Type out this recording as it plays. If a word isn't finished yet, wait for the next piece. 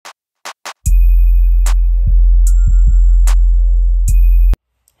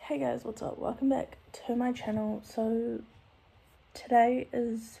Hey guys, what's up? Welcome back to my channel. So today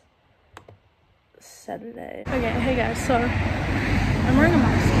is Saturday. Okay, hey guys, so I'm wearing a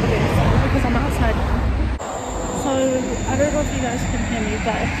mask obviously because I'm outside now. So I don't know if you guys can hear me,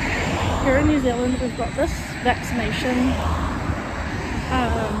 but here in New Zealand we've got this vaccination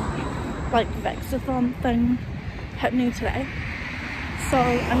like vaxathon thing happening today. So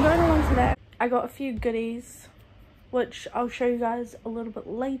I'm going along to that. I got a few goodies which I'll show you guys a little bit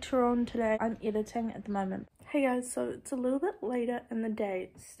later on today. I'm editing at the moment. Hey guys, so it's a little bit later in the day.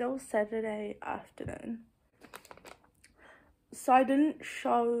 It's still Saturday afternoon. So I didn't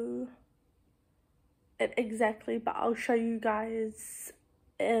show it exactly, but I'll show you guys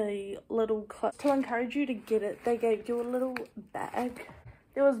a little clip. To encourage you to get it, they gave you a little bag.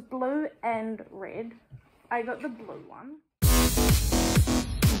 There was blue and red. I got the blue one.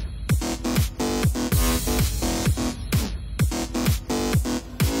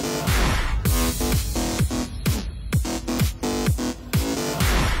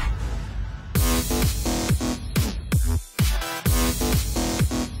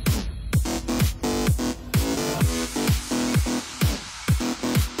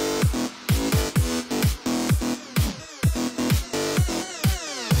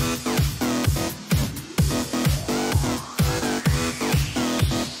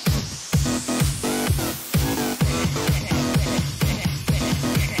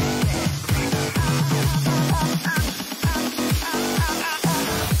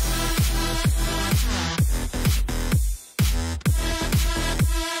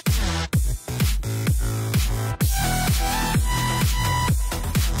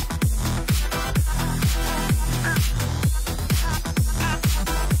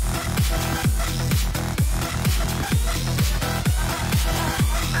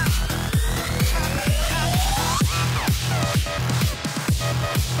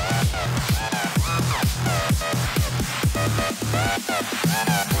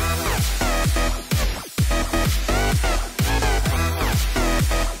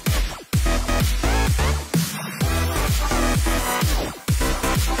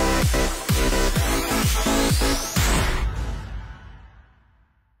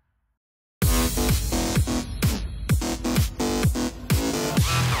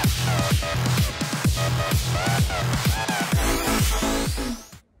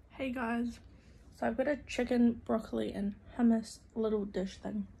 Hey guys, so I've got a chicken, broccoli and hummus little dish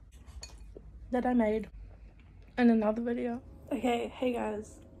thing that I made in another video. Okay, hey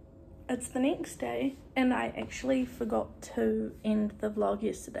guys, it's the next day and I actually forgot to end the vlog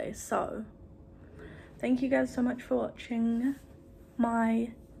yesterday, so thank you guys so much for watching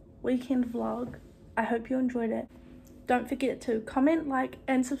my weekend vlog. I hope you enjoyed it. Don't forget to comment, like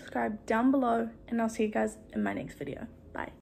and subscribe down below, and I'll see you guys in my next video. Bye.